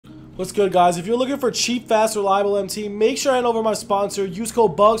What's good, guys? If you're looking for cheap, fast, reliable MT, make sure to head over to my sponsor. Use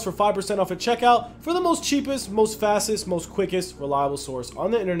code BUGS for 5% off at checkout for the most cheapest, most fastest, most quickest, reliable source on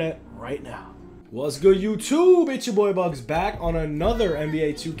the internet right now. What's good, YouTube? It's your boy Bugs back on another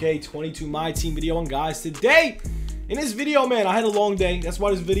NBA 2K22 My Team video. And guys, today in this video, man, I had a long day. That's why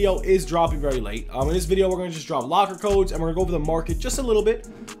this video is dropping very late. In this video, we're going to just drop locker codes and we're going to go over the market just a little bit.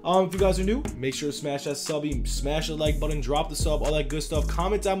 If you guys are new, make sure to smash that subby, smash the like button, drop the sub, all that good stuff.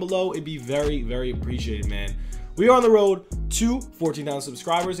 Comment down below. It'd be very, very appreciated, man. We are on the road to 14,000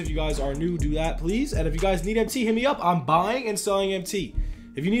 subscribers. If you guys are new, do that, please. And if you guys need MT, hit me up. I'm buying and selling MT.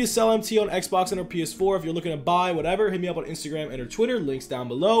 If you need to sell MT on Xbox and or PS4, if you're looking to buy whatever, hit me up on Instagram and or Twitter, links down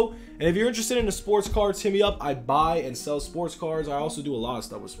below. And if you're interested in the sports cards, hit me up. I buy and sell sports cards. I also do a lot of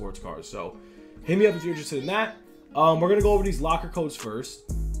stuff with sports cards, so hit me up if you're interested in that. We're gonna go over these locker codes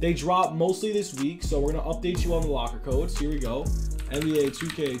first. They drop mostly this week, so we're gonna update you on the locker codes. Here we go. NBA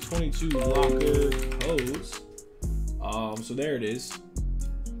 2K22 locker codes. So there it is.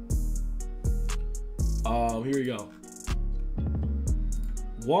 Here we go.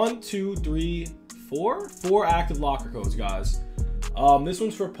 1, 2, 3, 4. 4 active locker codes, guys. This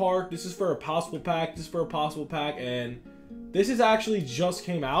one's for Park. This is for a possible pack. This is for a possible pack, and this is actually just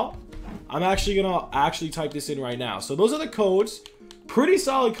came out. I'm actually gonna type this in right now. So those are the codes. Pretty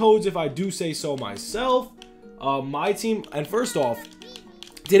solid codes, if I do say so myself. My team. And first off,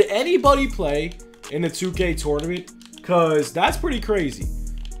 did anybody play in the 2K tournament? Cause that's pretty crazy.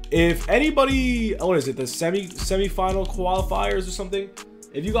 If anybody, what is it? The semi-final qualifiers or something?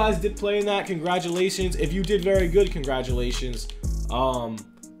 If you guys did play in that, congratulations. If you did very good, congratulations.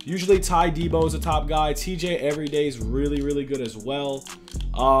 Usually Ty Debo is a top guy. TJ Everyday is really, really good as well.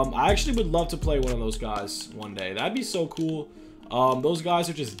 I actually would love to play one of those guys one day. That'd be so cool. Those guys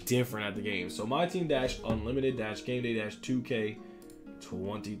are just different at the game. So my team dash unlimited dash game day dash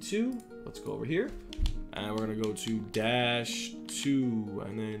 2K22. Let's go over here. And we're gonna go to dash 2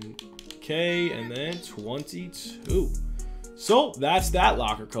 and then K and then 22. So that's that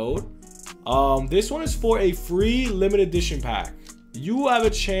locker code. This one is for a free limited edition pack. You have a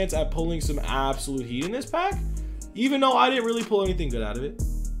chance at pulling some absolute heat in this pack, even though I didn't really pull anything good out of it.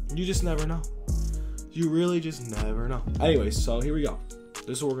 You just never know. You really just never know. Anyways, so here we go.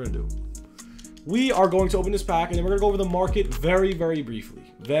 This is what we're gonna do. We are going to open this pack and then we're gonna go over the market very, very briefly.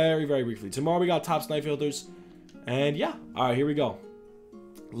 Very, very briefly. Tomorrow we got top snipe filters. And yeah, all right, here we go.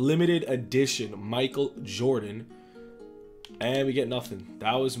 Limited edition Michael Jordan. And we get nothing.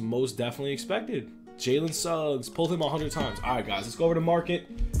 That was most definitely expected. Jalen Suggs pulled him 100 times. All right, guys, let's go over the market.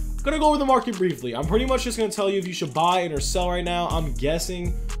 I'm gonna go over the market briefly. I'm pretty much just gonna tell you if you should buy and or sell right now. I'm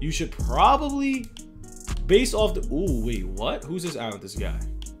guessing you should probably, based off the, ooh, wait, what? Who's this out with this guy?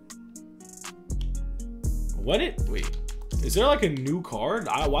 Wait, is there like a new card?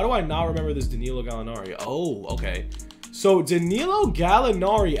 Why do I not remember this Danilo Gallinari? Oh, okay. So Danilo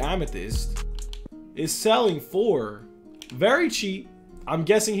Gallinari Amethyst is selling for very cheap. I'm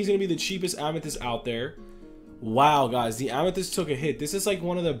guessing he's gonna be the cheapest Amethyst out there. Wow, guys, the Amethyst took a hit. This is like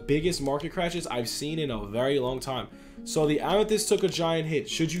one of the biggest market crashes I've seen in a very long time. So the Amethyst took a giant hit.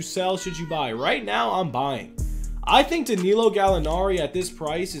 Should you sell? Should you buy? Right now, I'm buying. I think Danilo Gallinari at this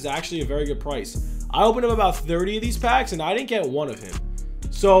price is actually a very good price. I opened up about 30 of these packs and I didn't get one of him.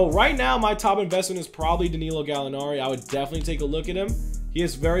 So right now, my top investment is probably Danilo Gallinari. I would definitely take a look at him. He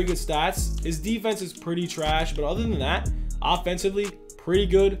has very good stats. His defense is pretty trash, but other than that, offensively, pretty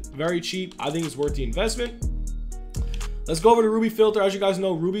good, very cheap. I think it's worth the investment. Let's go over to Ruby filter. As you guys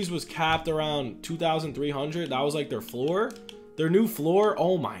know, Ruby's was capped around 2,300. That was like their floor. Their new floor,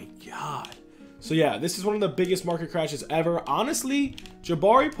 oh my God. So yeah, this is one of the biggest market crashes ever. Honestly,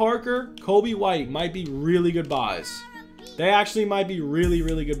 Jabari Parker, Kobe White might be really good buys. They actually might be really,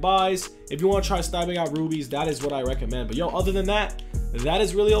 really good buys. If you want to try sniping out Rubies, that is what I recommend. But yo, other than that, that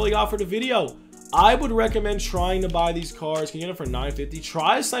is really all I got for the video. I would recommend trying to buy these cards. Can you get them for $9.50?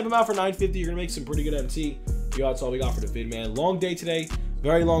 Try to snipe them out for $9.50. You're going to make some pretty good MT. Yo, that's all we got for the vid, man. Long day today.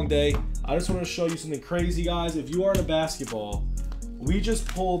 Very long day. I just want to show you something crazy, guys. If you are into basketball, we just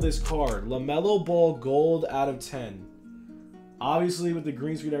pulled this card. LaMelo Ball gold out of 10. Obviously, with the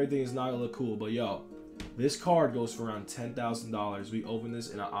green screen, everything is not going to look cool. But yo, this card goes for around $10,000. We opened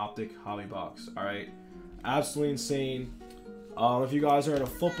this in an Optic hobby box. All right. Absolutely insane. If you guys are into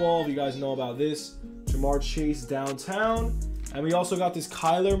football, if you guys know about this, Jamar Chase downtown. And we also got this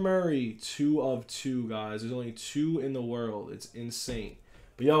Kyler Murray 2 of 2, guys. There's only 2 in the world. It's insane.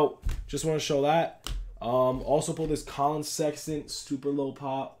 But yo, just want to show that. Also pulled this Colin Sexton super low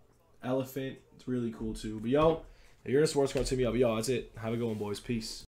pop elephant. It's really cool too. But yo, if you're in sports card, hit me up. Yo, that's it. Have a good one, boys. Peace.